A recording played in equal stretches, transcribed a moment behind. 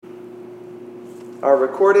our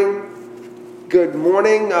recording. Good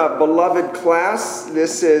morning, beloved class.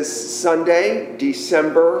 This is Sunday,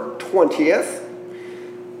 December 20th.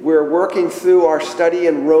 We're working through our study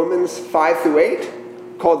in Romans 5 through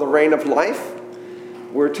 8, called The Reign of Life.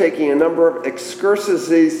 We're taking a number of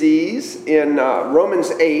excursuses in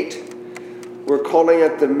Romans 8. We're calling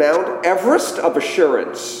it the Mount Everest of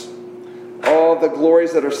Assurance. All the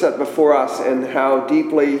glories that are set before us and how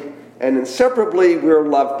deeply and inseparably we're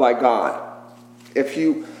loved by God.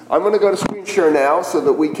 I'm going to go to screen share now so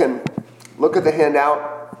that we can look at the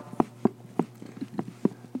handout.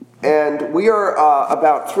 And we are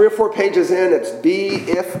about 3 or 4 pages in. It's B,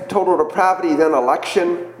 if total depravity, then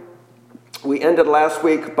election. We ended last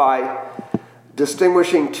week by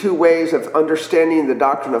distinguishing 2 ways of understanding the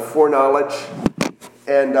doctrine of foreknowledge.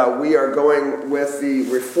 And we are going with the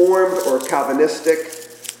Reformed or Calvinistic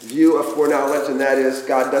view of foreknowledge, and that is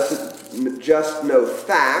God doesn't just know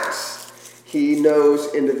facts. He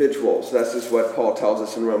knows individuals. This is what Paul tells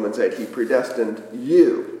us in Romans 8. He predestined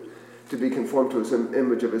you to be conformed to his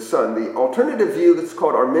image of his Son. The alternative view that's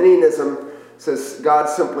called Arminianism says God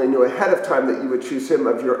simply knew ahead of time that you would choose him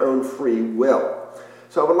of your own free will.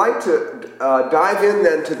 So I would like to dive in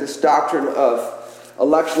then to this doctrine of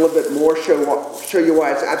election a little bit more, show you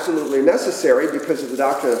why it's absolutely necessary because of the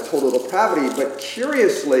doctrine of total depravity. But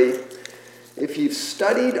curiously, if you've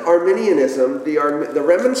studied Arminianism, the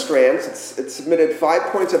Remonstrants, it submitted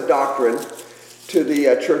 5 points of doctrine to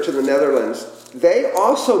the Church of the Netherlands. They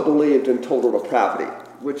also believed in total depravity,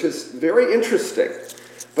 which is very interesting.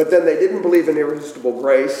 But then they didn't believe in irresistible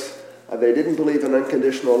grace. They didn't believe in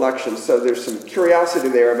unconditional election. So there's some curiosity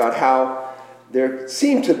there about how there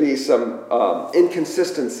seem to be some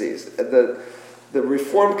inconsistencies. The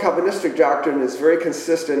Reformed Calvinistic doctrine is very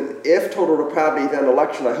consistent. If total depravity, then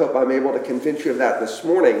election. I hope I'm able to convince you of that this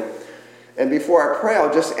morning. And before I pray,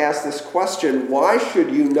 I'll just ask this question. Why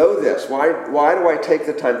should you know this? Why do I take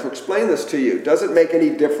the time to explain this to you? Does it make any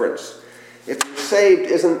difference? If you're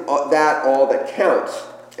saved, isn't that all that counts?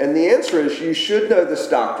 And the answer is you should know this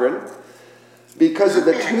doctrine because of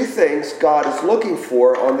the 2 things God is looking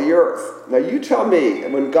for on the earth. Now you tell me,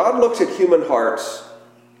 when God looks at human hearts,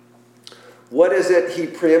 what is it he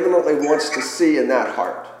preeminently wants to see in that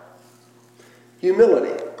heart?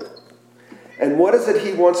 Humility. And what is it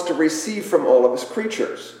he wants to receive from all of his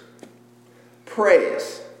creatures?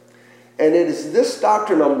 Praise. And it is this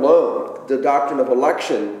doctrine alone, the doctrine of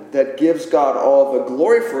election, that gives God all the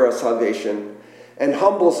glory for our salvation and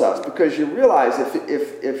humbles us. Because you realize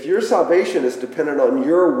if your salvation is dependent on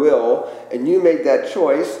your will and you made that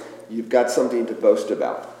choice, you've got something to boast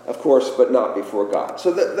about. Of course, but not before God.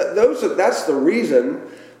 So that's the reason,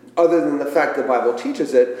 other than the fact the Bible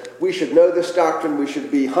teaches it, we should know this doctrine. We should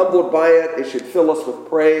be humbled by it. It should fill us with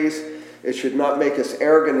praise. It should not make us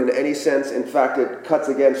arrogant in any sense. In fact, it cuts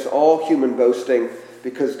against all human boasting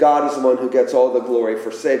because God is the one who gets all the glory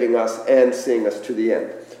for saving us and seeing us to the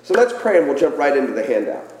end. So let's pray and we'll jump right into the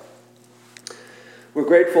handout. We're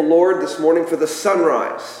grateful, Lord, this morning for the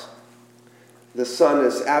sunrise. The sun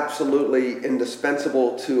is absolutely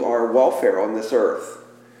indispensable to our welfare on this earth.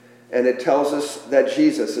 And it tells us that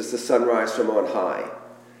Jesus is the sunrise from on high.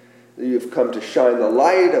 You've come to shine the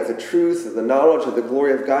light of the truth, of the knowledge of the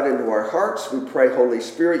glory of God into our hearts. We pray, Holy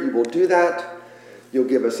Spirit, you will do that. You'll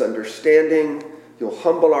give us understanding. You'll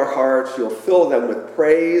humble our hearts. You'll fill them with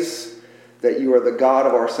praise that you are the God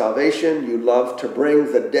of our salvation. You love to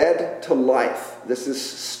bring the dead to life. This is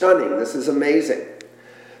stunning. This is amazing.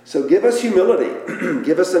 So give us humility,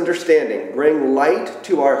 give us understanding, bring light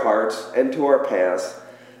to our hearts and to our paths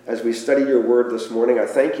as we study your word this morning. I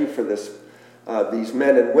thank you for these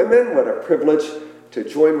men and women. What a privilege to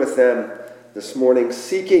join with them this morning,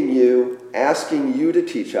 seeking you, asking you to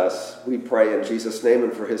teach us. We pray in Jesus' name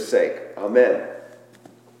and for his sake. Amen.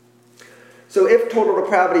 So if total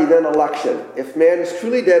depravity, then election. If man is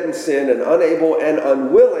truly dead in sin and unable and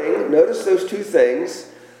unwilling, notice those 2 things.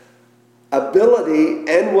 Ability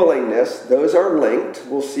and willingness, those are linked.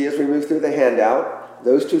 We'll see as we move through the handout.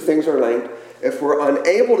 Those 2 things are linked. If we're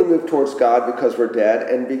unable to move towards God because we're dead,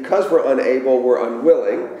 and because we're unable, we're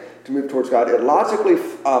unwilling to move towards God, it logically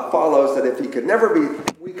follows that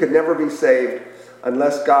we could never be saved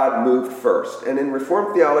unless God moved first. And in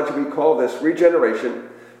Reformed theology, we call this regeneration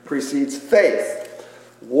precedes faith.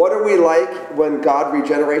 What are we like when God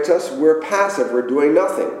regenerates us? We're passive. We're doing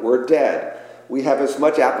nothing. We're dead. We have as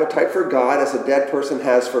much appetite for God as a dead person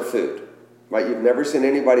has for food. Right? You've never seen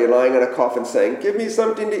anybody lying in a coffin saying, give me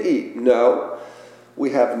something to eat. No.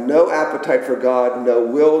 We have no appetite for God, no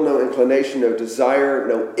will, no inclination, no desire,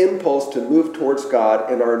 no impulse to move towards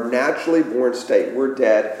God in our naturally born state. We're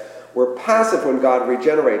dead. We're passive when God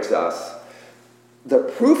regenerates us. The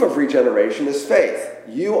proof of regeneration is faith.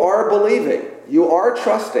 You are believing. You are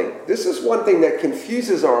trusting. This is one thing that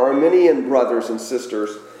confuses our Arminian brothers and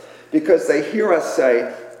sisters, because they hear us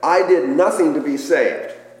say, I did nothing to be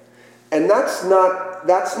saved. And that's not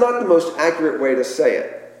the most accurate way to say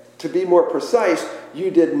it. To be more precise,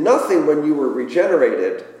 you did nothing when you were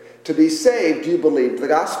regenerated. To be saved, you believed the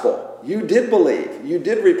gospel. You did believe. You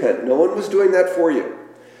did repent. No one was doing that for you.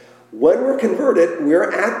 When we're converted,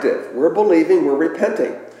 we're active. We're believing. We're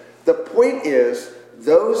repenting. The point is,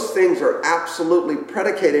 those things are absolutely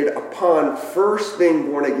predicated upon first being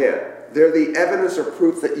born again. They're the evidence or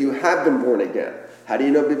proof that you have been born again. How do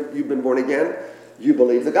you know you've been born again? You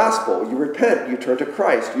believe the gospel. You repent. You turn to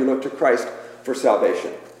Christ. You look to Christ for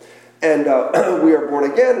salvation. And we are born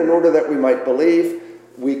again in order that we might believe.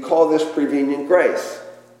 We call this prevenient grace.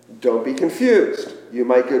 Don't be confused. You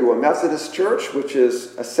might go to a Methodist church, which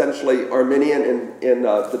is essentially Arminian in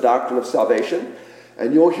the doctrine of salvation,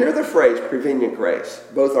 and you'll hear the phrase prevenient grace.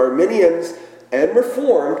 Both Arminians and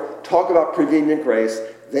Reformed talk about prevenient grace.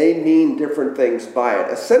 They mean different things by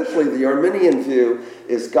it. Essentially, the Arminian view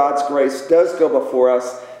is God's grace does go before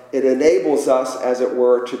us. It enables us, as it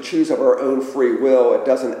were, to choose of our own free will. It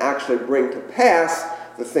doesn't actually bring to pass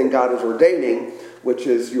the thing God is ordaining, which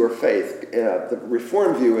is your faith. The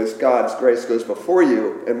Reformed view is God's grace goes before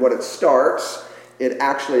you, and what it starts, it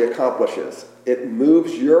actually accomplishes. It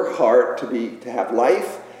moves your heart to have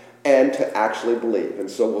life and to actually believe.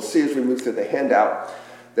 And so we'll see as we move through the handout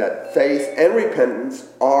that faith and repentance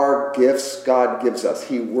are gifts God gives us.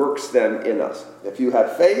 He works them in us. If you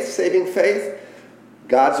have faith, saving faith,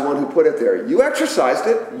 God's the one who put it there. You exercised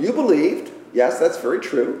it. You believed. Yes, that's very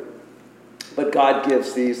true. But God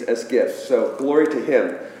gives these as gifts. So glory to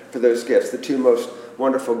him for those gifts, the two most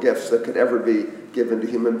wonderful gifts that could ever be given to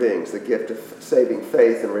human beings, the gift of saving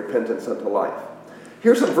faith and repentance unto life.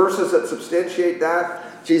 Here's some verses that substantiate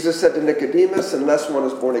that. Jesus said to Nicodemus, unless one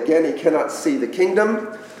is born again, he cannot see the kingdom.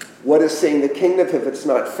 What is seeing the kingdom if it's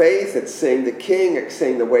not faith? It's seeing the king. It's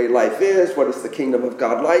seeing the way life is. What is the kingdom of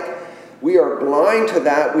God like? We are blind to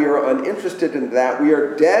that. We are uninterested in that. We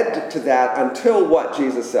are dead to that until what,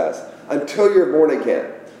 Jesus says? Until you're born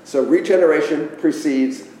again. So regeneration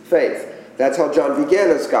precedes faith. That's how John began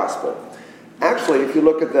his gospel. Actually, if you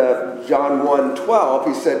look at the John 1:12,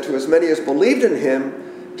 he said, to as many as believed in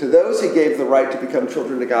him, to those he gave the right to become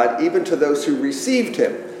children of God, even to those who received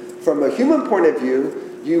him. From a human point of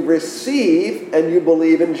view, you receive and you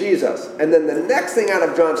believe in Jesus. And then the next thing out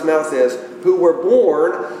of John's mouth is, who were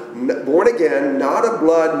born again, not of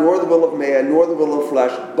blood, nor the will of man, nor the will of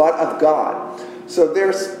flesh, but of God. So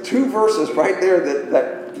there's two verses right there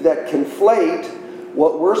that conflate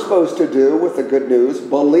what we're supposed to do with the good news,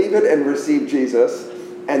 believe it and receive Jesus,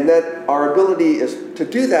 and that our ability to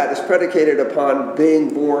do that is predicated upon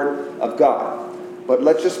being born of God. But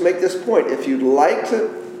let's just make this point. If you'd like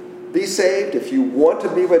to be saved, if you want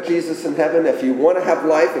to be with Jesus in heaven, if you want to have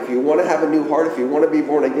life, if you want to have a new heart, if you want to be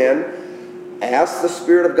born again, ask the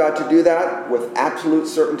Spirit of God to do that with absolute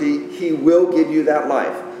certainty. He will give you that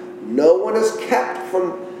life. No one is kept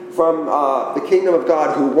from the kingdom of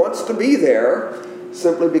God who wants to be there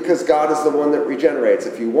simply because God is the one that regenerates.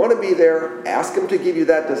 If you want to be there, ask him to give you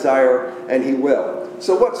that desire, and he will.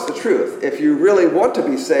 So what's the truth? If you really want to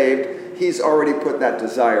be saved, he's already put that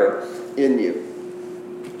desire in you.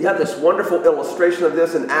 You have this wonderful illustration of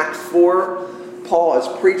this in Acts 4. Paul is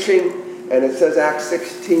preaching, and it says Acts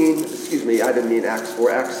 16, I didn't mean Acts 4,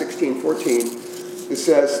 Acts 16:14. It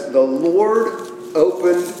says, the Lord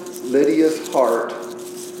opened Lydia's heart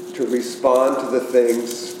to respond to the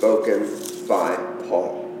things spoken by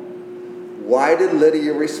Paul. Why did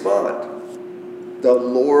Lydia respond? The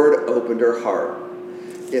Lord opened her heart.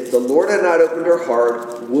 If the Lord had not opened her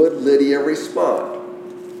heart, would Lydia respond?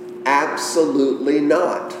 Absolutely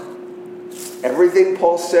not. Everything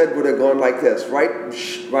Paul said would have gone like this, right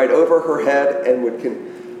over her head, and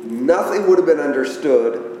nothing would have been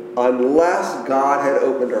understood unless God had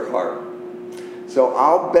opened her heart. So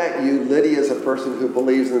I'll bet you Lydia is a person who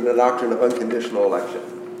believes in the doctrine of unconditional election.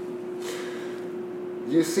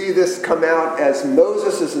 You see this come out as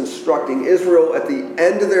Moses is instructing Israel at the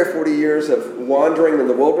end of their 40 years of wandering in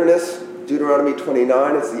the wilderness. Deuteronomy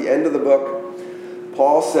 29, it's the end of the book.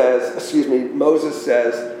 Moses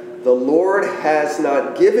says, the Lord has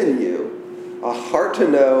not given you a heart to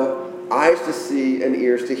know, eyes to see, and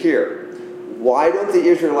ears to hear. Why don't the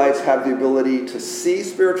Israelites have the ability to see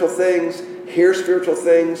spiritual things, hear spiritual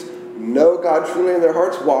things, know God truly in their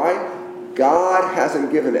hearts? Why? God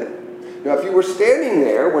hasn't given it. Now, if you were standing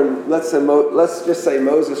there when, let's just say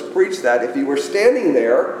Moses preached that, if you were standing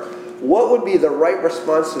there what would be the right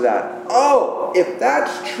response to that? Oh, if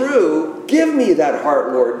that's true, give me that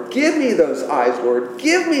heart, Lord. Give me those eyes, Lord.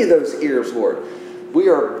 Give me those ears, Lord. We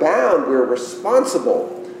are bound, we are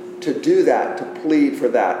responsible to do that, to plead for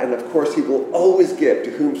that. And of course, he will always give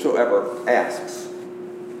to whomsoever asks.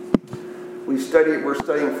 We're studying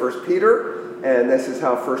 1 Peter, and this is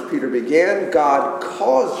how 1 Peter began. God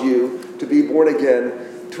caused you to be born again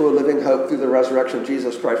to a living hope through the resurrection of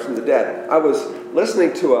Jesus Christ from the dead. I was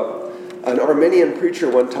listening to an Arminian preacher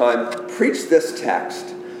one time preach this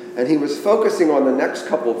text, and he was focusing on the next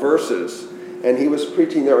couple verses, and he was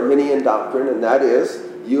preaching the Arminian doctrine, and that is,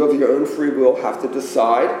 you of your own free will have to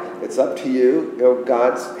decide. It's up to you.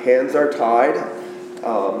 God's hands are tied.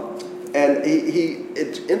 And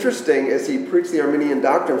it's interesting, as he preached the Arminian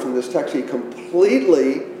doctrine from this text, he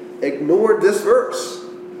completely ignored this verse.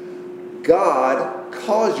 God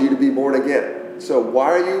caused you to be born again. So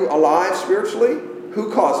why are you alive spiritually?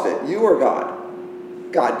 Who caused it? You or God?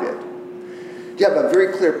 God did. You have a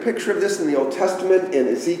very clear picture of this in the Old Testament in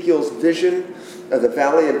Ezekiel's vision of the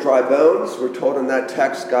valley of dry bones. We're told in that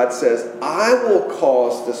text, God says, I will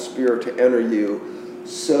cause the Spirit to enter you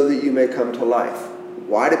so that you may come to life.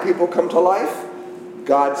 Why do people come to life?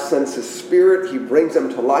 God sends his Spirit. He brings them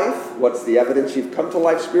to life. What's the evidence you've come to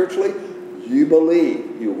life spiritually? You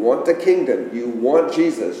believe. You want the kingdom. You want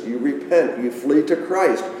Jesus. You repent. You flee to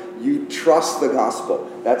Christ. You trust the gospel.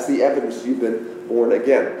 That's the evidence you've been born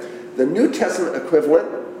again. The New Testament equivalent,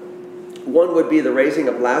 one would be the raising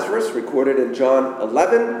of Lazarus, recorded in John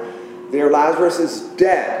 11. There Lazarus is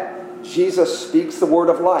dead. Jesus speaks the word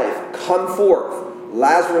of life. Come forth.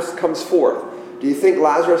 Lazarus comes forth. Do you think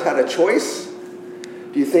Lazarus had a choice?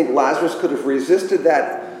 Do you think Lazarus could have resisted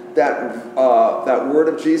that word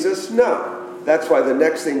of Jesus? No. That's why the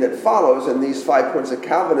next thing that follows in these 5 points of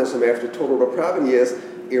Calvinism after total depravity is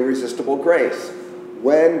irresistible grace.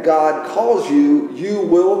 When God calls you, you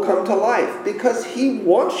will come to life because he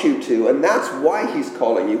wants you to, and that's why he's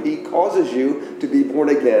calling you. He causes you to be born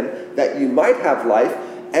again, that you might have life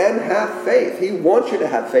and have faith. He wants you to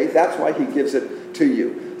have faith. That's why he gives it to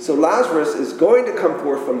you. So Lazarus is going to come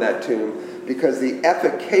forth from that tomb because the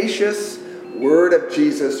efficacious word of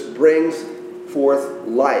Jesus brings forth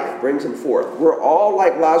life, brings him forth. We're all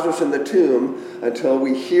like Lazarus in the tomb until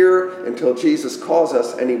Jesus calls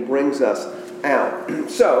us and he brings us out.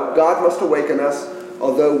 So God must awaken us,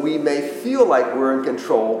 although we may feel like we're in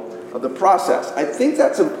control of the process. I think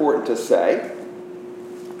that's important to say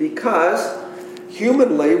because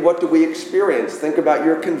humanly, what do we experience? Think about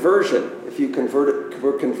your conversion. If you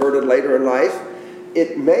were converted later in life,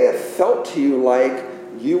 it may have felt to you like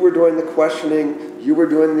you were doing the questioning, you were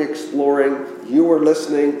doing the exploring, you were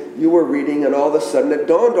listening, you were reading, and all of a sudden it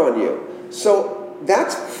dawned on you. So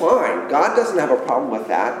that's fine. God doesn't have a problem with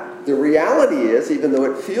that. The reality is, even though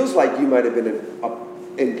it feels like you might have been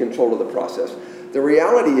in control of the process, the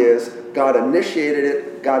reality is God initiated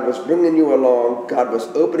it, God was bringing you along, God was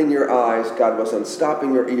opening your eyes, God was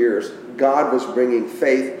unstopping your ears, God was bringing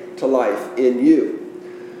faith to life in you.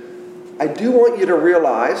 I do want you to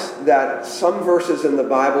realize that some verses in the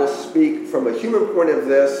Bible speak from a human point of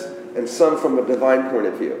this and some from a divine point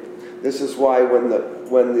of view. This is why when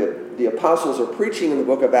the apostles are preaching in the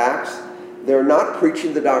book of Acts, they're not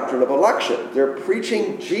preaching the doctrine of election. They're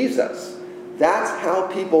preaching Jesus. That's how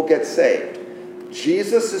people get saved.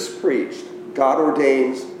 Jesus is preached. God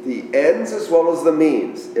ordains the ends as well as the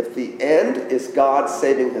means. If the end is God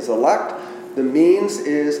saving his elect, the means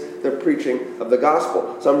is the preaching of the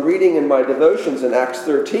gospel. So I'm reading in my devotions in Acts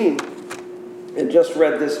 13, and just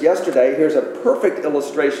read this yesterday. Here's a perfect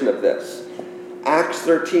illustration of this. Acts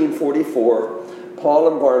 13:44. Paul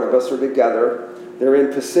and Barnabas are together. They're in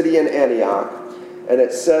Pisidian Antioch. And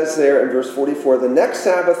it says there in verse 44, the next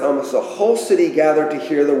Sabbath almost the whole city gathered to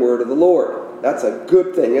hear the word of the Lord. That's a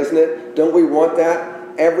good thing, isn't it? Don't we want that?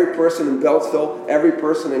 Every person in Beltsville, every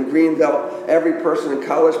person in Greenbelt, every person in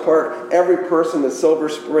College Park, every person in Silver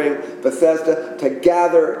Spring, Bethesda, to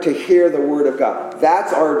gather to hear the word of God.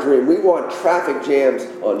 That's our dream. We want traffic jams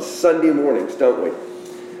on Sunday mornings, don't we?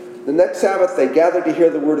 The next Sabbath they gathered to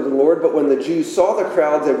hear the word of the Lord, but when the Jews saw the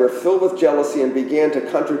crowds, they were filled with jealousy and began to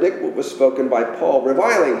contradict what was spoken by Paul,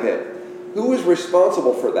 reviling him. Who was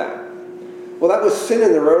responsible for that? Well, that was sin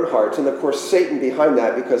in their own hearts, and of course Satan behind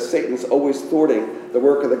that, because Satan's always thwarting the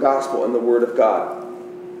work of the gospel and the word of God.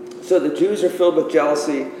 So the Jews are filled with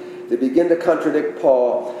jealousy. They begin to contradict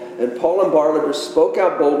Paul, and Paul and Barnabas spoke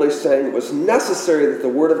out boldly, saying it was necessary that the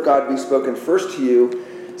word of God be spoken first to you,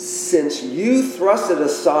 since you thrust it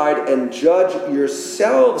aside and judge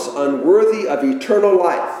yourselves unworthy of eternal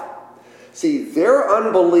life. See, their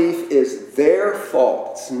unbelief is their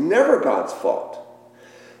fault. It's never God's fault.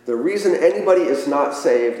 The reason anybody is not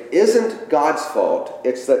saved isn't God's fault.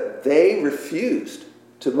 It's that they refused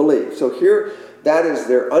to believe. So here, that is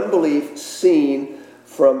their unbelief seen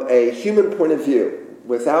from a human point of view.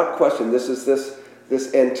 Without question, this is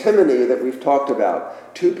this antinomy that we've talked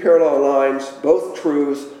about. Two parallel lines, both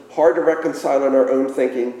truths, hard to reconcile in our own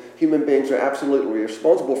thinking. Human beings are absolutely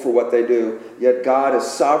responsible for what they do, yet God is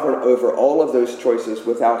sovereign over all of those choices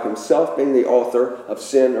without himself being the author of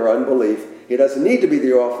sin or unbelief. He doesn't need to be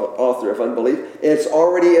the author of unbelief. It's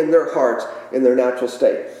already in their hearts, in their natural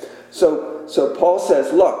state. So Paul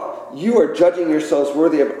says, look, you are judging yourselves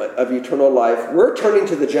worthy of eternal life. We're turning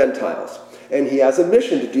to the Gentiles. And he has a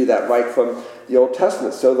mission to do that right from the Old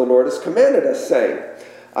Testament. So the Lord has commanded us, saying,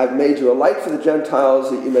 I've made you a light for the Gentiles,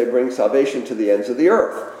 that you may bring salvation to the ends of the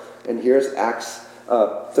earth. And here's Acts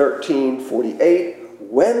 13:48.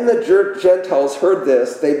 When the Gentiles heard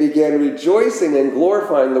this, they began rejoicing and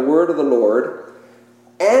glorifying the word of the Lord.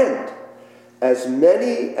 And as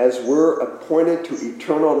many as were appointed to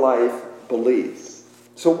eternal life believed.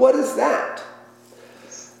 So what is that?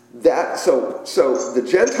 So the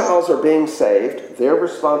Gentiles are being saved. They're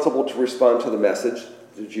responsible to respond to the message.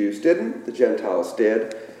 The Jews didn't. The Gentiles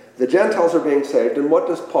did. The Gentiles are being saved. And what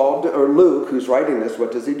does Paul do, or Luke, who's writing this,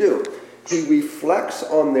 what does he do? He reflects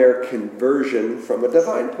on their conversion from a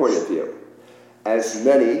divine point of view. As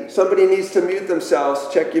many, somebody needs to mute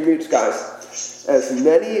themselves. Check your mutes, guys. As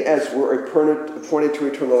many as were appointed to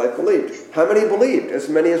eternal life believed. How many believed? As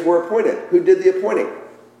many as were appointed. Who did the appointing?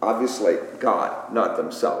 Obviously, God, not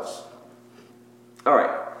themselves. All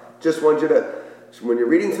right. Just want you to, when you're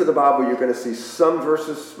reading through the Bible, you're going to see some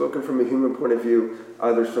verses spoken from a human point of view,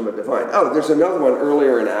 others from a divine. Oh, there's another one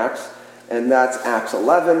earlier in Acts, and that's Acts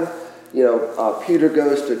 11. Peter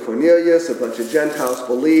goes to Cornelius, a bunch of Gentiles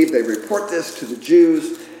believe. They report this to the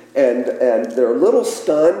Jews, and they're a little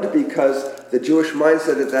stunned because the Jewish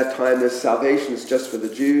mindset at that time is salvation is just for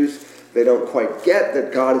the Jews. They don't quite get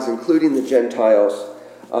that God is including the Gentiles.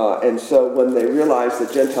 And so when they realized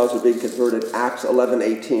that Gentiles are being converted, Acts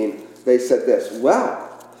 11:18, they said this, well,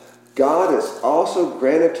 God has also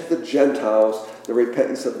granted to the Gentiles the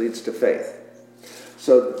repentance that leads to faith.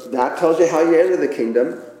 So that tells you how you enter the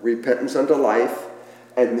kingdom, repentance unto life,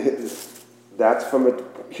 and that's from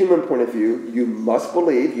a human point of view. You must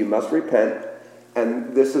believe, you must repent,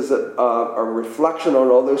 and this is a reflection on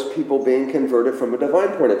all those people being converted from a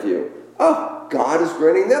divine point of view. Oh, God is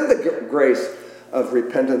granting them the grace of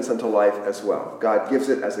repentance unto life as well. God gives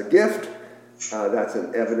it as a gift. That's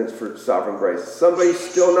an evidence for sovereign grace. Somebody's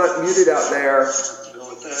still not muted out there.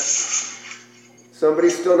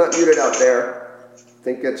 Somebody's still not muted out there. I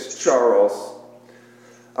think it's Charles.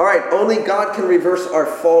 All right, only God can reverse our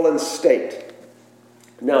fallen state.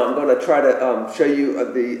 Now, I'm going to try to show you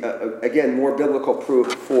again, more biblical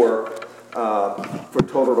proof for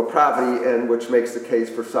total depravity, and which makes the case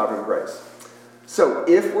for sovereign grace. So,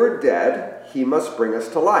 if we're dead, he must bring us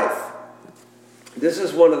to life. This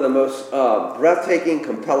is one of the most breathtaking,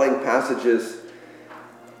 compelling passages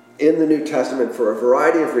in the New Testament for a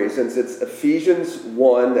variety of reasons. It's Ephesians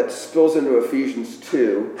 1 that spills into Ephesians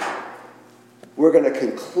 2. We're going to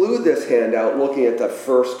conclude this handout looking at the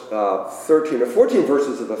first 13 or 14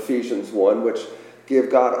 verses of Ephesians 1, which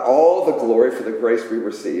give God all the glory for the grace we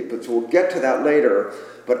receive. But so we'll get to that later.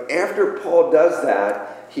 But after Paul does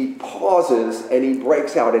that, he pauses and he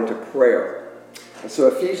breaks out into prayer. And so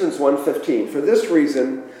Ephesians 1:15, for this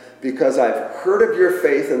reason, because I've heard of your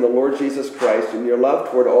faith in the Lord Jesus Christ and your love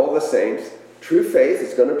toward all the saints, true faith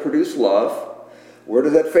is going to produce love. Where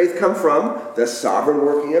does that faith come from? The sovereign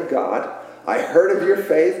working of God. I heard of your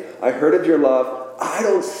faith. I heard of your love. I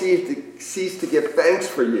don't cease to give thanks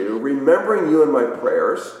for you, remembering you in my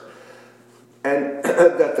prayers, and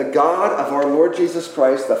that the God of our Lord Jesus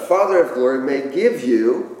Christ, the Father of glory, may give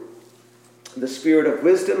you the spirit of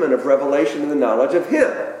wisdom and of revelation and the knowledge of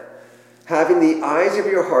him, having the eyes of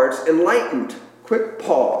your hearts enlightened. Quick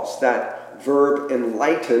pause. That verb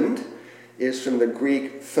enlightened is from the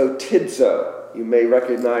Greek photidzo. You may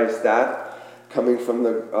recognize that coming from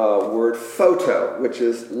the word photo, which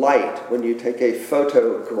is light. When you take a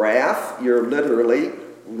photograph, you're literally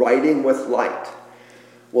writing with light.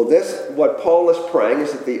 Well, what Paul is praying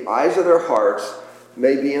is that the eyes of their hearts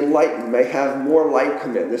may be enlightened, may have more light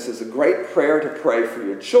come in. This is a great prayer to pray for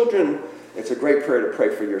your children. It's a great prayer to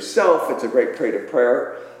pray for yourself. It's a great prayer to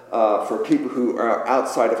pray for people who are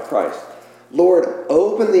outside of Christ. Lord,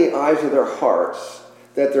 open the eyes of their hearts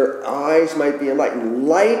that their eyes might be enlightened.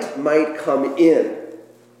 Light might come in.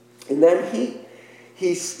 And then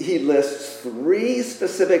he lists three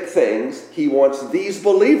specific things he wants these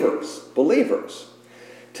believers,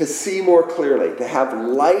 to see more clearly, to have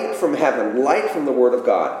light from heaven, light from the Word of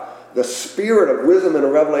God, the spirit of wisdom and a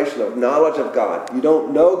revelation of knowledge of God. You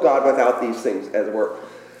don't know God without these things, as it were.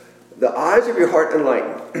 The eyes of your heart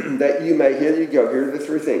enlightened, that you may, here you go, here are the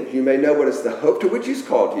three things. You may know what is the hope to which he's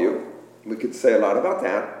called you. We could say a lot about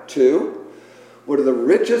that. 2, what are the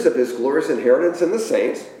riches of his glorious inheritance in the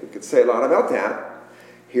saints? We could say a lot about that.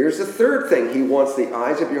 Here's the third thing. He wants the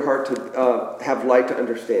eyes of your heart to have light to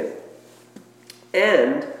understand.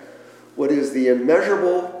 And what is the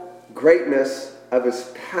immeasurable greatness of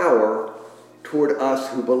his power toward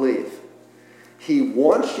us who believe. He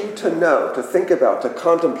wants you to know, to think about, to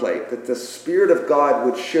contemplate, that the Spirit of God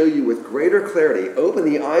would show you with greater clarity, open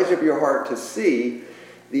the eyes of your heart to see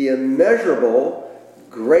the immeasurable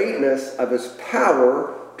greatness of his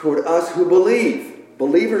power toward us who believe.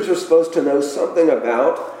 Believers are supposed to know something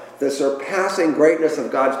about the surpassing greatness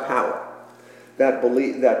of God's power.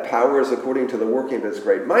 That power is according to the working of his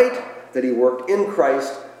great might, that he worked in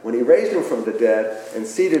Christ when he raised him from the dead and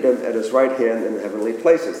seated him at his right hand in the heavenly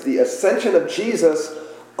places. The ascension of Jesus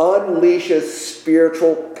unleashes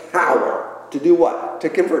spiritual power. To do what? To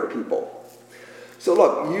convert people. So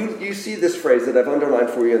look, you see this phrase that I've underlined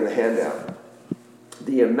for you in the handout.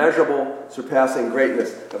 The immeasurable, surpassing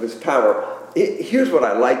greatness of his power. Here's what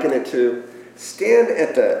I liken it to. Stand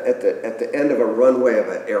at the end of a runway of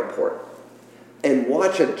an airport and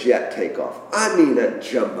watch a jet take off. I mean a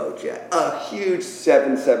jumbo jet. A huge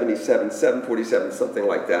 777, 747, something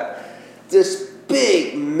like that. This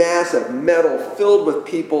big, massive metal filled with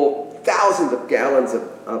people, thousands of gallons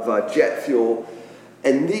of jet fuel,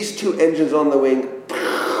 and these two engines on the wing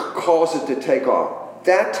cause it to take off.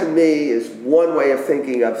 That to me is one way of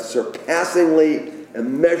thinking of surpassingly,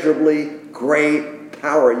 immeasurably great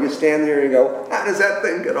power. You stand there and you go, how does that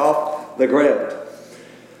thing get off the ground?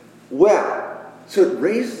 Well, so it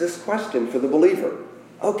raises this question for the believer.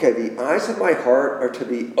 Okay, the eyes of my heart are to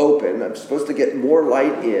be open. I'm supposed to get more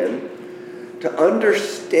light in to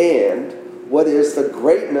understand what is the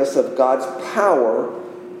greatness of God's power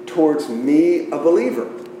towards me, a believer.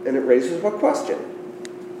 And it raises what question?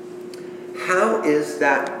 How is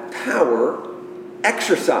that power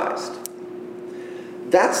exercised?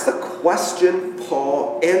 That's the question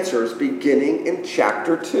Paul answers beginning in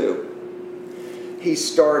chapter 2. He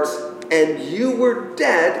starts, and you were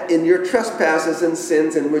dead in your trespasses and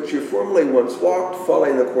sins in which you formerly once walked,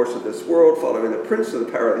 following the course of this world, following the prince of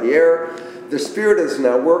the power of the air. The Spirit is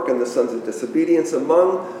now work in the sons of disobedience,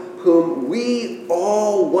 among whom we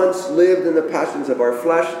all once lived in the passions of our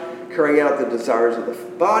flesh, carrying out the desires of the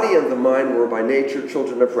body and the mind, were by nature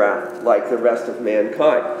children of wrath, like the rest of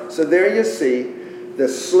mankind. So there you see the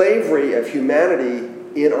slavery of humanity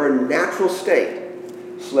in our natural state.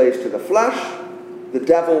 Slaves to the flesh, the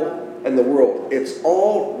devil, and the world. It's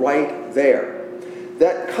all right there.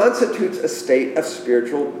 That constitutes a state of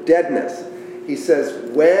spiritual deadness. He says,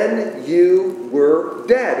 when you were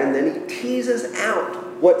dead, and then he teases out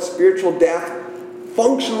what spiritual death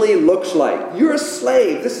functionally looks like. You're a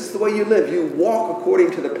slave. This is the way you live. You walk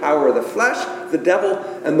according to the power of the flesh, the devil,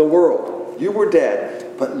 and the world. You were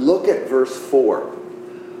dead. But look at verse 4.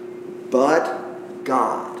 But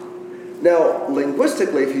God. Now,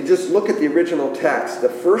 linguistically, if you just look at the original text, the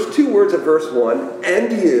first two words of verse 1,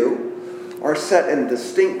 and you, are set in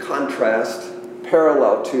distinct contrast,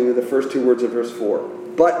 parallel to the first two words of verse 4.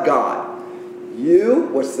 But God. You,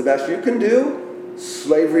 what's the best you can do?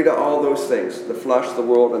 Slavery to all those things, the flesh, the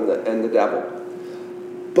world, and the devil.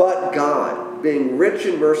 But God, being rich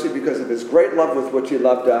in mercy because of his great love with which he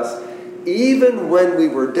loved us, even when we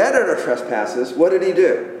were dead in our trespasses, what did he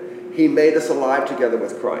do? He made us alive together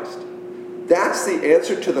with Christ. That's the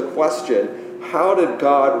answer to the question, how did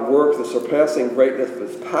God work the surpassing greatness of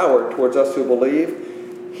his power towards us who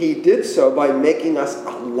believe? He did so by making us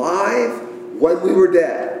alive when we were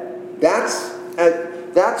dead. That's,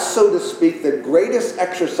 so to speak, the greatest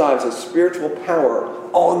exercise of spiritual power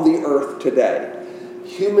on the earth today.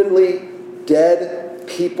 Humanly dead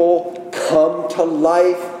people come to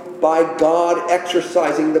life by God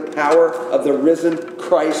exercising the power of the risen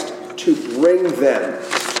Christ to bring them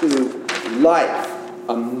to life.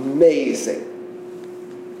 Amazing.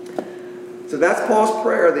 So that's Paul's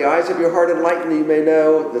prayer. The eyes of your heart enlightened, you may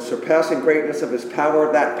know the surpassing greatness of his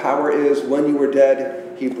power. That power is when you were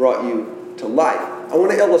dead, he brought you to life. I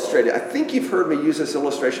want to illustrate it. I think you've heard me use this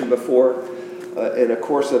illustration before in a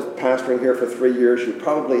course of pastoring here for 3 years. You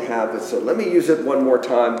probably have it. So let me use it one more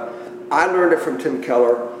time. I learned it from Tim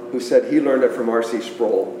Keller, who said he learned it from R.C.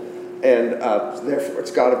 Sproul. And therefore,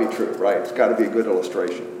 it's got to be true, right? It's got to be a good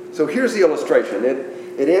illustration. So here's the illustration.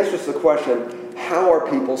 It answers the question, how are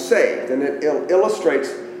people saved? And it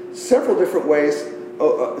illustrates several different ways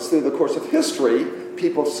through the course of history,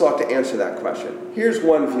 people sought to answer that question. Here's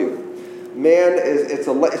one view. Man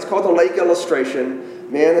it's called the lake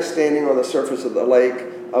illustration. Man is standing on the surface of the lake.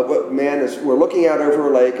 We're looking out over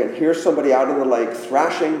a lake, and here's somebody out in the lake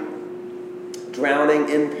thrashing, drowning,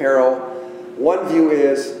 in peril. One view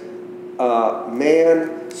is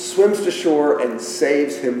man swims to shore and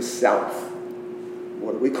saves himself.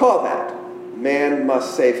 What do we call that? Man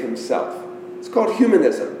must save himself. It's called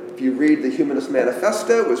humanism. If you read the Humanist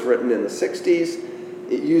Manifesto, it was written in the 60s.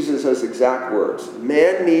 It uses those exact words.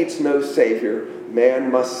 Man needs no savior.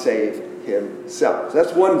 Man must save himself. So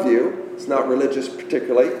that's one view. It's not religious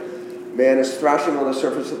particularly. Man is thrashing on the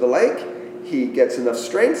surface of the lake. He gets enough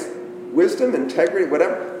strength, wisdom, integrity,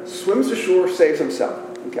 whatever, swims ashore, saves himself.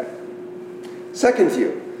 Okay. Second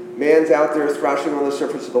view. Man's out there thrashing on the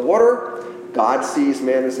surface of the water. God sees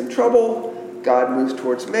man is in trouble. God moves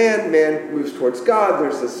towards man. Man moves towards God.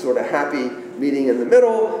 There's this sort of happy meeting in the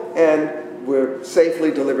middle, and we're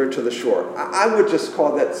safely delivered to the shore. I would just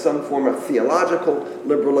call that some form of theological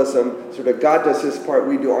liberalism. Sort of God does his part,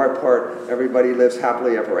 we do our part, everybody lives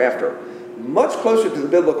happily ever after. Much closer to the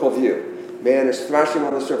biblical view. Man is thrashing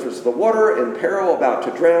on the surface of the water, in peril, about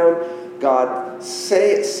to drown. God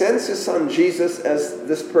sends his son Jesus as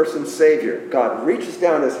this person's savior. God reaches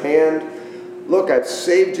down his hand. Look, I've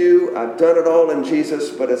saved you. I've done it all in Jesus,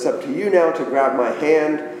 but it's up to you now to grab my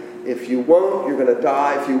hand. If you won't, you're going to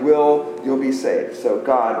die. If you will, you'll be saved. So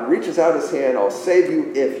God reaches out his hand. I'll save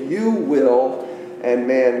you if you will. And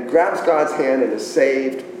man grabs God's hand and is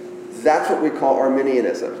saved. That's what we call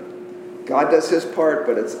Arminianism. God does his part,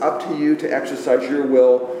 but it's up to you to exercise your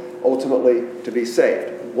will ultimately to be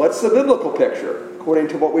saved. What's the biblical picture, according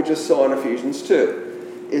to what we just saw in Ephesians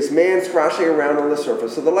 2? Is man thrashing around on the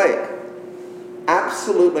surface of the lake?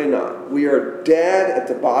 Absolutely not. We are dead at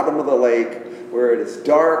the bottom of the lake, where it is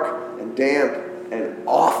dark and damp and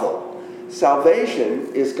awful.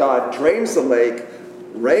 Salvation is God drains the lake,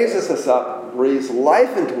 raises us up, breathes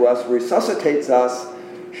life into us, resuscitates us,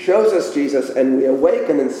 shows us Jesus, and we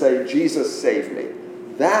awaken and say, Jesus saved me.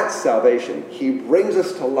 That's salvation. He brings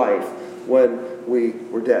us to life when we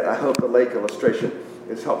were dead. I hope the lake illustration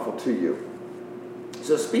is helpful to you.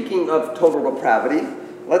 So speaking of total depravity,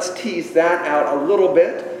 let's tease that out a little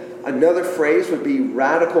bit. Another phrase would be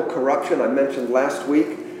radical corruption. I mentioned last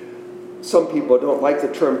week, some people don't like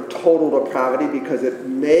the term total depravity because it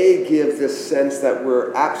may give this sense that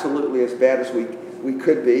we're absolutely as bad as we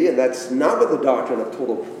could be, and that's not what the doctrine of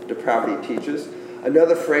total depravity teaches.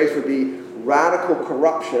 Another phrase would be radical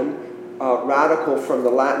corruption, radical from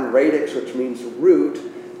the Latin radix, which means root,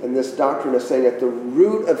 and this doctrine is saying at the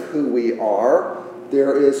root of who we are,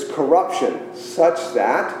 there is corruption such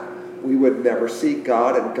that we would never seek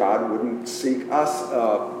God, and God wouldn't seek us.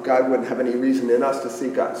 God wouldn't have any reason in us to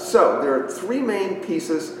seek us. So there are three main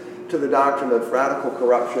pieces to the doctrine of radical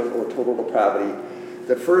corruption or total depravity.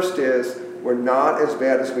 The first is we're not as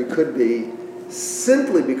bad as we could be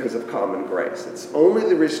simply because of common grace. It's only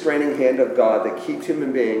the restraining hand of God that keeps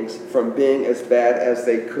human beings from being as bad as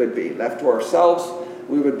they could be. Left to ourselves,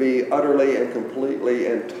 we would be utterly and completely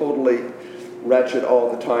and totally wretched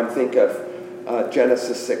all the time. Think of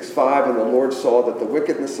Genesis 6:5, and the Lord saw that the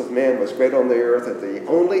wickedness of man was great on the earth, that the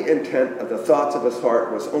only intent of the thoughts of his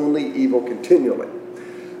heart was only evil continually.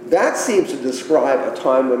 That seems to describe a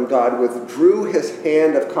time when God withdrew his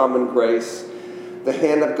hand of common grace, the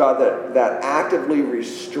hand of God that actively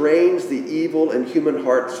restrains the evil in human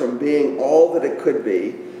hearts from being all that it could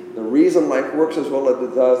be. The reason life works as well as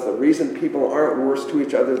it does, the reason people aren't worse to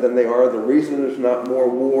each other than they are, the reason there's not more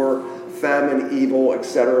war, famine, evil,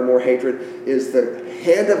 etc., more hatred, is the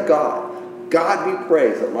hand of God. God be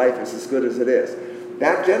praised that life is as good as it is.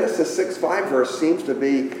 That Genesis 6:5 verse seems to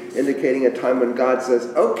be indicating a time when God says,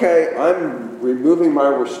 okay, I'm removing my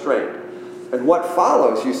restraint. And what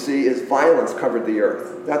follows, you see, is violence covered the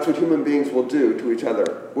earth. That's what human beings will do to each other.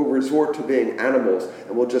 We'll resort to being animals,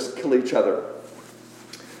 and we'll just kill each other.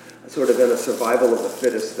 Sort of in a survival of the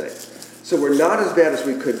fittest thing. So we're not as bad as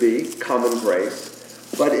we could be, common grace,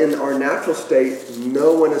 but in our natural state,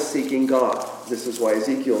 no one is seeking God. This is why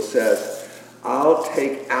Ezekiel says, I'll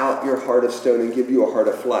take out your heart of stone and give you a heart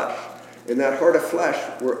of flesh. In that heart of flesh,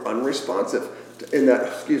 we're unresponsive. In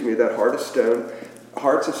that heart of stone,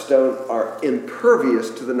 hearts of stone are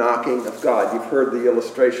impervious to the knocking of God. You've heard the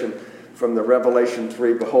illustration from the Revelation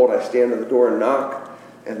 3, behold, I stand at the door and knock.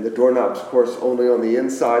 And the doorknob's, of course, only on the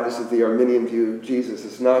inside. This is the Arminian view. Jesus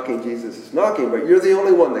is knocking, but you're the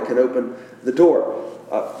only one that can open the door.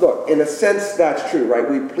 Look, in a sense, that's true, right?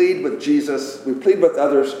 We plead with Jesus, we plead with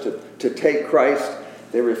others to take Christ,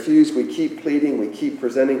 They refuse. We keep pleading. We keep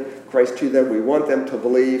presenting Christ to them. We want them to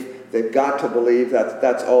believe. They've got to believe.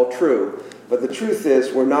 That's all true. But the truth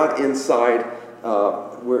is, we're not inside.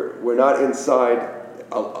 We're not inside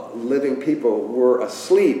living people. We're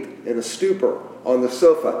asleep in a stupor on the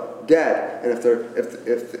sofa, dead. And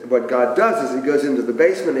if what God does is he goes into the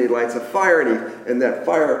basement and he lights a fire, and that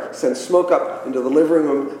fire sends smoke up into the living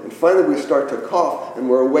room, and finally we start to cough, and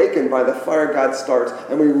we're awakened by the fire God starts,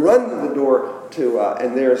 and we run to the door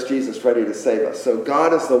and there's Jesus ready to save us. So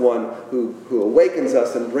God is the one who awakens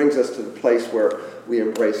us and brings us to the place where we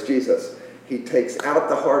embrace Jesus. He takes out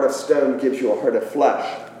the heart of stone, gives you a heart of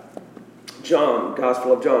flesh. John,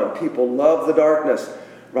 Gospel of John, people love the darkness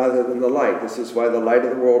rather than the light. This is why the light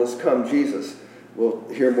of the world has come, Jesus. We'll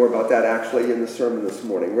hear more about that actually in the sermon this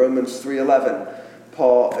morning. Romans 3:11,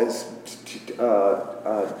 Paul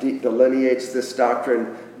delineates this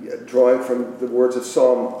doctrine, drawing from the words of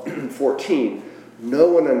Psalm 14. No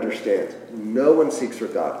one understands. No one seeks for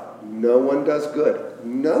God. No one does good.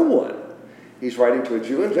 No one. He's writing to a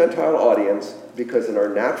Jew and Gentile audience because in our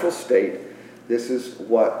natural state, this is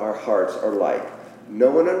what our hearts are like. No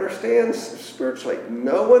one understands spiritually.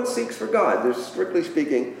 No one seeks for God. There's, strictly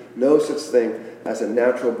speaking, no such thing as a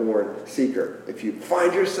natural-born seeker. If you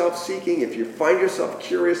find yourself seeking, if you find yourself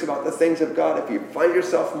curious about the things of God, if you find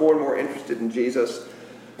yourself more and more interested in Jesus,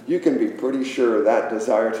 you can be pretty sure that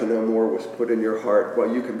desire to know more was put in your heart.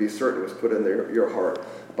 Well, you can be certain it was put in your heart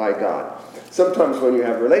by God. Sometimes when you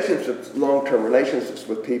have relationships, long-term relationships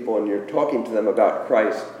with people, and you're talking to them about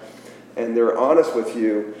Christ, and they're honest with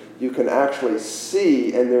you, you can actually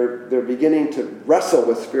see, and they're beginning to wrestle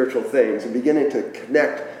with spiritual things, and beginning to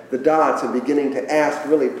connect the dots, and beginning to ask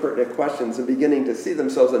really pertinent questions, and beginning to see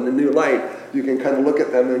themselves in a new light. You can kind of look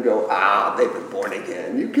at them and go, they've been born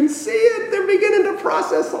again. You can see it. They're beginning to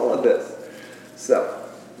process all of this. So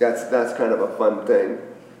that's kind of a fun thing.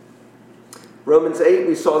 Romans 8,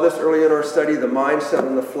 we saw this early in our study. The mindset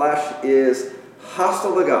in the flesh is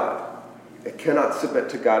hostile to God. It cannot submit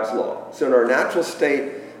to God's law. So in our natural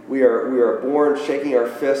state, we are born shaking our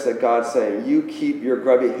fists at God, saying, you keep your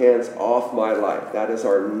grubby hands off my life. That is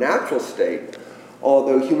our natural state,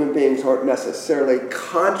 although human beings aren't necessarily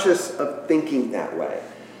conscious of thinking that way.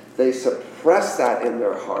 They suppress that in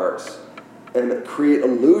their hearts and create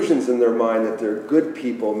illusions in their mind that they're good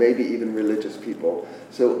people, maybe even religious people.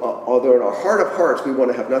 So although in our heart of hearts we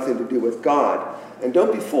want to have nothing to do with God, and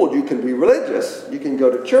don't be fooled, you can be religious, you can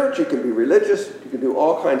go to church, you can be religious, you can do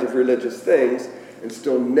all kinds of religious things, and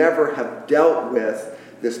still never have dealt with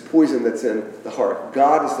this poison that's in the heart.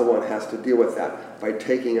 God is the one who has to deal with that by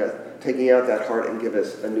taking out that heart and give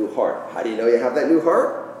us a new heart. How do you know you have that new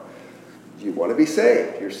heart? You want to be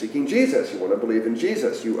saved. You're seeking Jesus. You want to believe in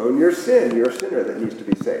Jesus. You own your sin. You're a sinner that needs to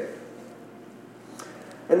be saved.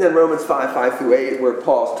 And then Romans 5:5-8, where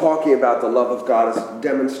Paul's talking about the love of God is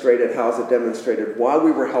demonstrated. How is it demonstrated? While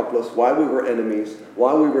we were helpless, while we were enemies,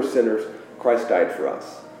 while we were sinners, Christ died for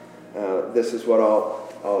us. This is what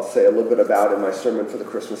I'll say a little bit about in my sermon for the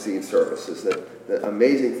Christmas Eve service, is that the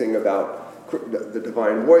amazing thing about the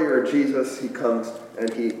divine warrior, Jesus, he comes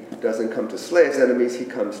and he doesn't come to slay his enemies, he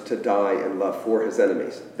comes to die in love for his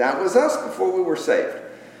enemies. That was us before we were saved.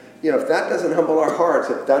 You know, if that doesn't humble our hearts,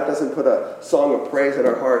 if that doesn't put a song of praise in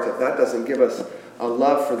our hearts, if that doesn't give us a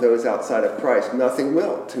love for those outside of Christ, nothing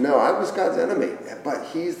will. To know I was God's enemy, but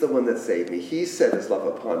he's the one that saved me. He set his love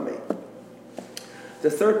upon me.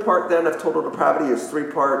 The third part then of total depravity is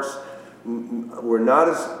three parts. We're not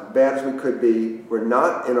as bad as we could be. We're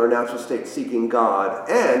not in our natural state seeking God.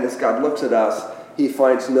 And as God looks at us, he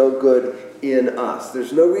finds no good in us.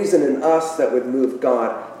 There's no reason in us that would move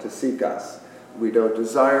God to seek us. We don't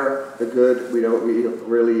desire the good. We don't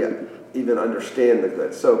really even understand the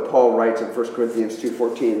good. So Paul writes in 1 Corinthians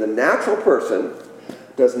 2:14, the natural person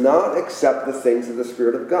does not accept the things of the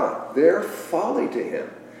Spirit of God. They're folly to him.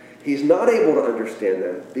 He's not able to understand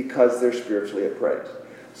them because they're spiritually appraised.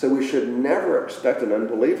 So we should never expect an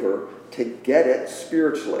unbeliever to get it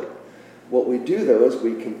spiritually. What we do, though, is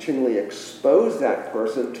we continually expose that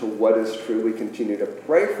person to what is true. We continue to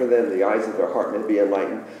pray for them. The eyes of their heart may be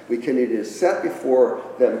enlightened. We continue to set before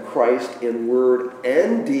them Christ in word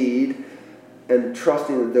and deed, and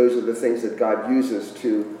trusting that those are the things that God uses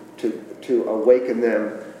to awaken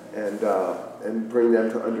them and bring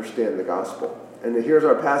them to understand the gospel. And here's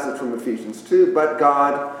our passage from Ephesians 2. But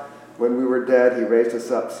God, when we were dead, he raised us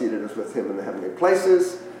up, seated us with him in the heavenly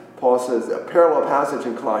places. Paul says a parallel passage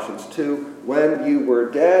in Colossians 2. When you were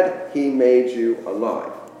dead, he made you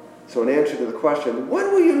alive. So in answer to the question,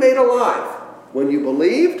 when were you made alive? When you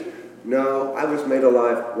believed? No, I was made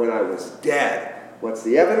alive when I was dead. What's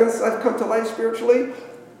the evidence I've come to life spiritually?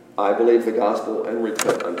 I believe the gospel and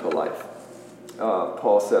repent unto life.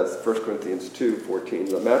 Paul says, 1 Corinthians 2:14,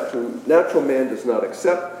 the natural man does not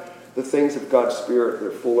accept the things of God's Spirit.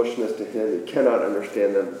 They're foolishness to him. He cannot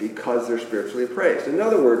understand them because they're spiritually appraised. In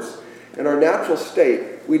other words, in our natural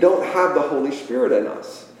state, we don't have the Holy Spirit in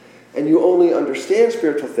us. And you only understand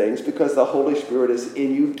spiritual things because the Holy Spirit is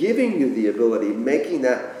in you, giving you the ability, making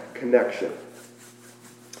that connection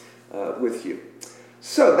with you.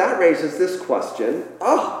 So that raises this question,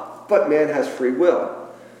 but man has free will.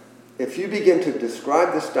 If you begin to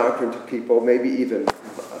describe this doctrine to people, maybe even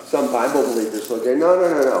some Bible believers will go,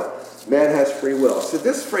 no. Man has free will. So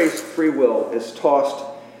this phrase, free will, is tossed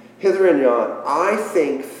hither and yon, I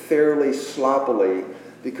think fairly sloppily,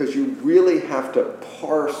 because you really have to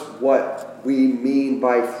parse what we mean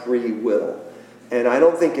by free will. And I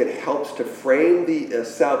don't think it helps to frame the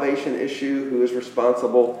salvation issue, who is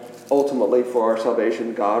responsible ultimately for our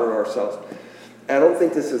salvation, God or ourselves. I don't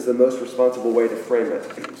think this is the most responsible way to frame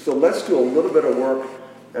it. So let's do a little bit of work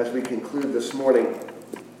as we conclude this morning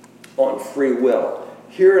on free will.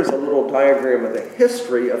 Here is a little diagram of the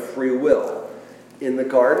history of free will. In the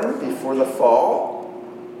garden, before the fall,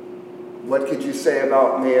 what could you say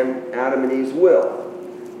about man, Adam and Eve's will?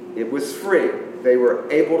 It was free. They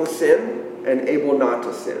were able to sin and able not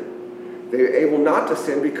to sin. They were able not to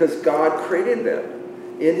sin because God created them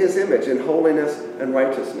in his image, in holiness and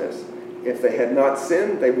righteousness. If they had not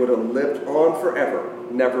sinned, they would have lived on forever,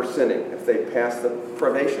 never sinning, if they passed the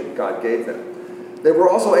probation God gave them. They were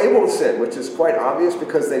also able to sin, which is quite obvious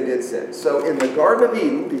because they did sin. So in the Garden of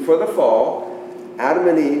Eden, before the fall, Adam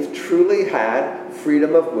and Eve truly had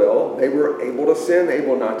freedom of will. They were able to sin,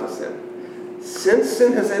 able not to sin. Since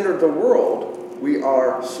sin has entered the world, we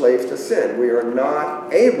are slaves to sin. We are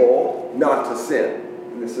not able not to sin.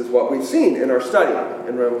 And this is what we've seen in our study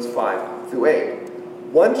in Romans 5 through 8.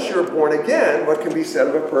 Once you're born again, what can be said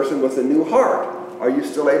of a person with a new heart? Are you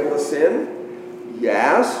still able to sin?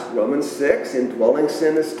 Yes. Romans 6, indwelling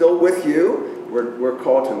sin is still with you. We're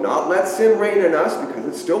called to not let sin reign in us because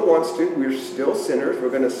it still wants to. We're still sinners. We're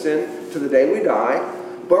going to sin to the day we die.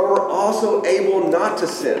 But we're also able not to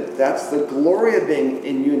sin. That's the glory of being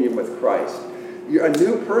in union with Christ. A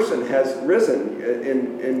new person has risen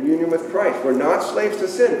in union with Christ. We're not slaves to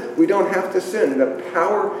sin. We don't have to sin. The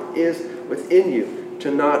power is within you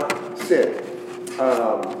to not sin.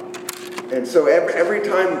 And so every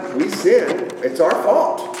time we sin, it's our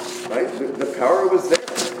fault. Right? The power was there.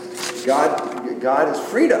 God has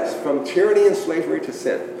freed us from tyranny and slavery to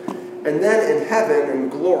sin. And then in heaven, in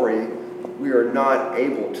glory, we are not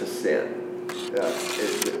able to sin.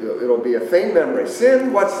 It'll be a faint memory.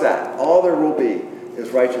 Sin, what's that? All there will be is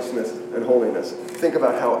righteousness and holiness. Think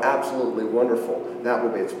about how absolutely wonderful that will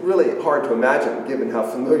be. It's really hard to imagine, given how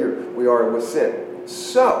familiar we are with sin.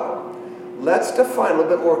 So, let's define a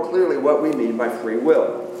little bit more clearly what we mean by free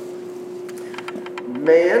will.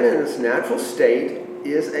 Man in his natural state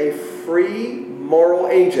is a free moral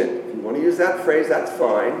agent. If you want to use that phrase, that's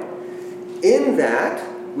fine. In that,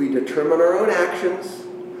 we determine our own actions,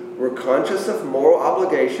 we're conscious of moral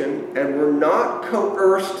obligation, and we're not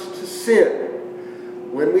coerced to sin.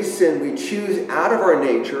 When we sin, we choose out of our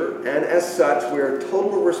nature, and as such, we are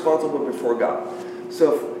totally responsible before God.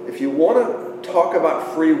 So if you want to talk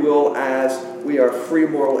about free will as we are free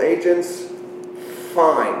moral agents,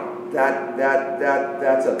 fine.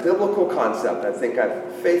 That's a biblical concept. I think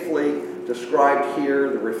I've faithfully described here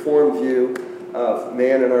the Reformed view of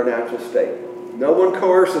man in our natural state. No one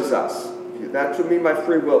coerces us. If that's what I mean by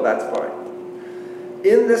free will, that's fine.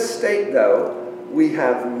 In this state, though, we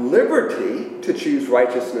have liberty to choose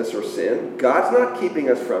righteousness or sin. God's not keeping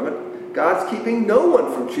us from it. God's keeping no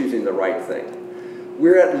one from choosing the right thing.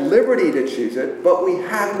 We're at liberty to choose it, but we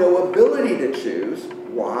have no ability to choose.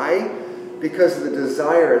 Why? Because the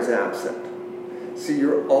desire is absent. See,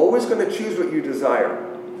 you're always going to choose what you desire.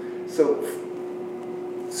 So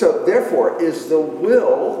therefore, is the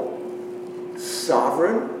will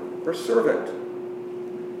sovereign or servant?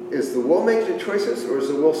 Is the will making choices, or is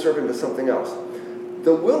the will servant to something else?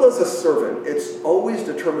 The will is a servant. It's always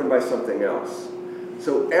determined by something else.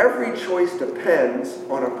 So every choice depends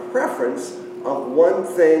on a preference of one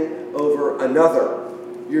thing over another.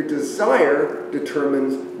 Your desire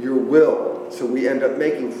determines your will. So we end up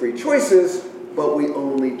making free choices, but we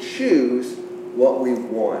only choose what we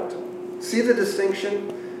want. See the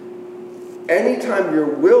distinction? Anytime your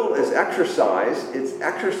will is exercised, it's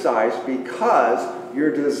exercised because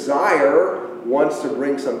your desire wants to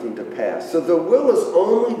bring something to pass. So the will is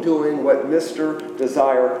only doing what Mr.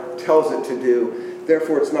 Desire tells it to do.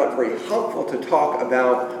 Therefore, it's not very helpful to talk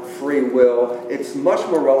about free will. It's much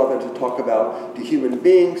more relevant to talk about the human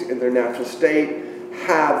beings in their natural state.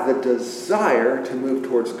 have the desire to move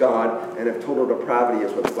towards God? And if total depravity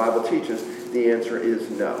is what the Bible teaches, the answer is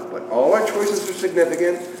no. But all our choices are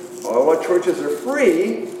significant. All our choices are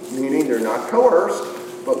free, meaning they're not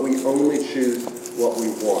coerced, but we only choose what we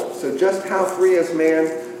want. So just how free is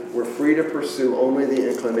man? We're free to pursue only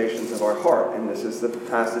the inclinations of our heart. And this is the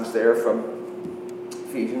passage there from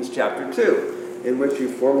Ephesians chapter 2, in which you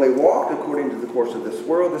formerly walked according to the course of this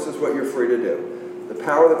world. This is what you're free to do. The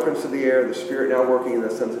power of the prince of the air, the spirit now working in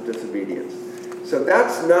the sons of disobedience. So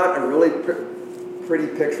that's not a really pretty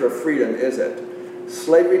picture of freedom, is it?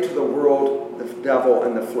 Slavery to the world, the devil,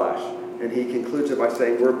 and the flesh. And he concludes it by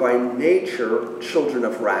saying, we're by nature children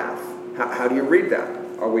of wrath. How do you read that?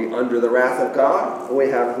 Are we under the wrath of God, or we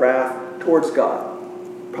have wrath towards God?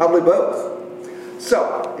 Probably both.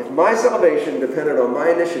 So, if my salvation depended on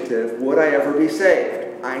my initiative, would I ever be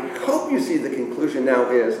saved? I hope you see the conclusion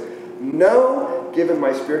now is no, given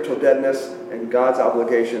my spiritual deadness and God's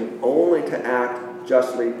obligation only to act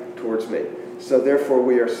justly towards me. So therefore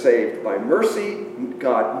we are saved by mercy,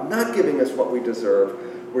 God not giving us what we deserve.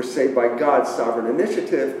 We're saved by God's sovereign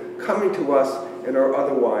initiative coming to us in our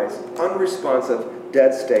otherwise unresponsive,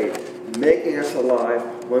 dead state, making us alive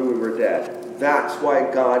when we were dead. That's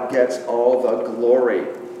why God gets all the glory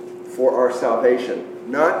for our salvation.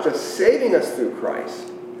 Not just saving us through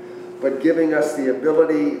Christ, but giving us the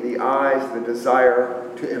ability, the eyes, the desire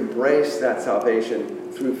to embrace that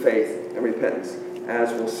salvation through faith and repentance.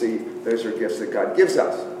 As we'll see, those are gifts that God gives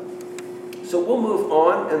us. So we'll move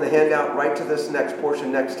on in the handout right to this next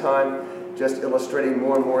portion next time, just illustrating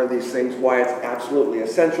more and more of these things, why it's absolutely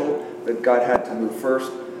essential that God had to move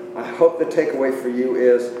first. I hope the takeaway for you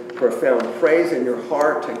is profound praise in your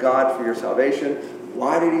heart to God for your salvation.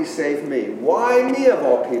 Why did he save me? Why me of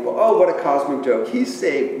all people? Oh, what a cosmic joke. He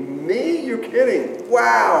saved me? You're kidding.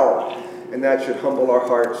 Wow. And that should humble our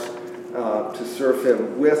hearts to serve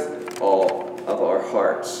him with all of our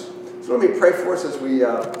hearts. So let me pray for us as we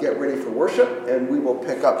get ready for worship, and we will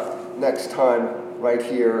pick up next time right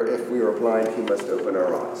here. If we are blind, he must open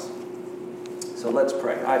our eyes. So let's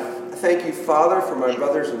pray. I thank you, Father, for my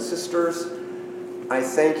brothers and sisters. I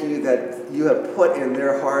thank you that you have put in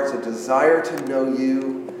their hearts a desire to know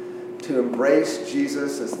you, to embrace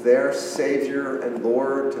Jesus as their Savior and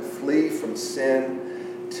Lord, to flee from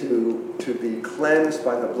sin, to be cleansed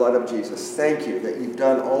by the blood of Jesus. Thank you that you've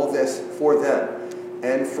done all this for them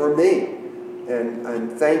and for me.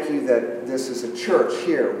 And thank you that this is a church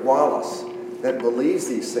here, Wallace, that believes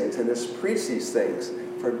these things and has preached these things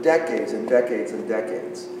for decades and decades and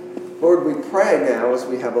decades. Lord, we pray now as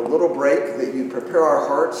we have a little break that you prepare our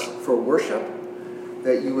hearts for worship,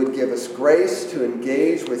 that you would give us grace to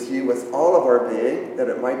engage with you with all of our being, that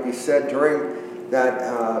it might be said during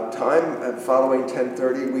that time following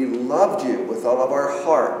 10:30, we loved you with all of our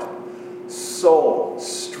heart, soul,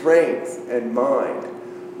 strength, and mind,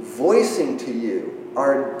 voicing to you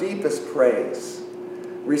our deepest praise,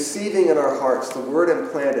 receiving in our hearts the word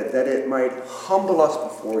implanted that it might humble us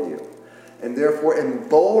before you and therefore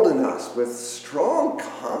embolden us with strong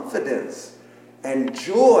confidence and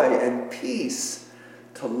joy and peace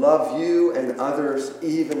to love you and others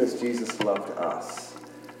even as Jesus loved us.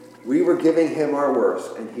 We were giving him our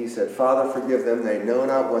worst, and he said, Father, forgive them. They know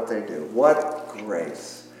not what they do. What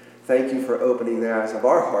grace. Thank you for opening the eyes of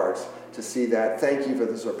our hearts to see that. Thank you for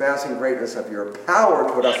the surpassing greatness of your power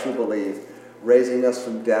toward us who believe, raising us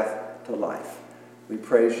from death to life. We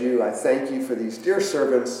praise you. I thank you for these dear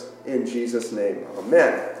servants in Jesus' name.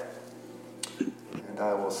 Amen. And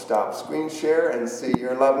I will stop screen share and see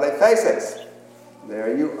your lovely faces.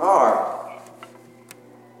 There you are.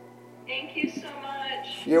 Thank you so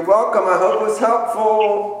much. You're welcome. I hope it was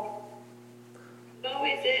helpful. It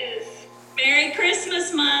always is. Merry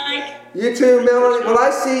Christmas, Mike. You too, Melanie. Will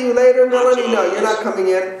I see you later, Melanie? No, you're not coming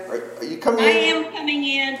in. Are you coming in? I am coming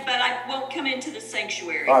in, but I won't come into the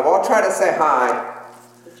sanctuary. All right, well, I'll try to say hi.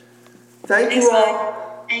 Thank you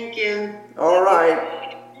all. Thank you. All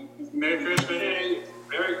right. Merry Christmas.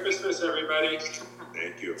 Merry Christmas, everybody.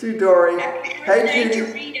 Thank you. To Dory. Happy Hey, birthday to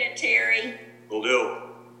Judy. Rita, Terry. Will do.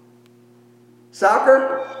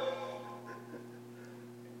 Soccer?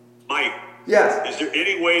 Mike, Yes. is there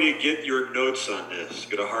any way to get your notes on this?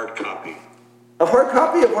 Get a hard copy? A hard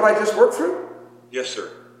copy of what I just worked through? Yes, sir.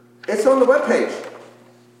 It's on the webpage.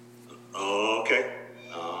 Oh, okay.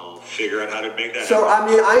 I'll figure out how to make that So, happen.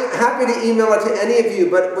 I mean, I'm happy to email it to any of you,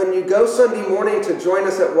 but when you go Sunday morning to join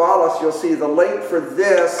us at Wallace, you'll see the link for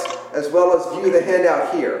this as well as view the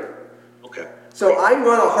handout here. Okay. So I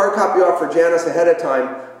run a hard copy off for Janice ahead of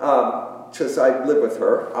time, because I live with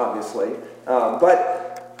her, obviously. But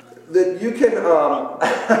you can,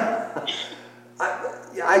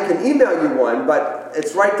 I can email you one, but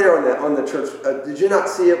it's right there on the church. Did you not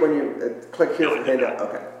see it when you click here for handout?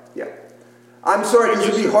 Okay, yeah. I'm sorry, because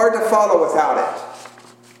it'd be hard to follow without it.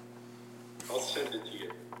 I'll send it to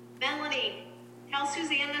you. Melanie, tell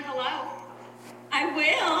Susanna hello. I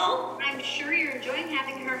will. I'm sure you're enjoying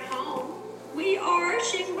having her home. We are.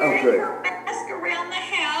 She's wearing good. her mask around the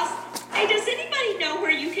house. Hey, does anybody know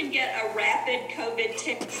where you can get a rapid COVID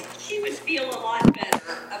test? She would feel a lot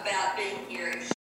better about being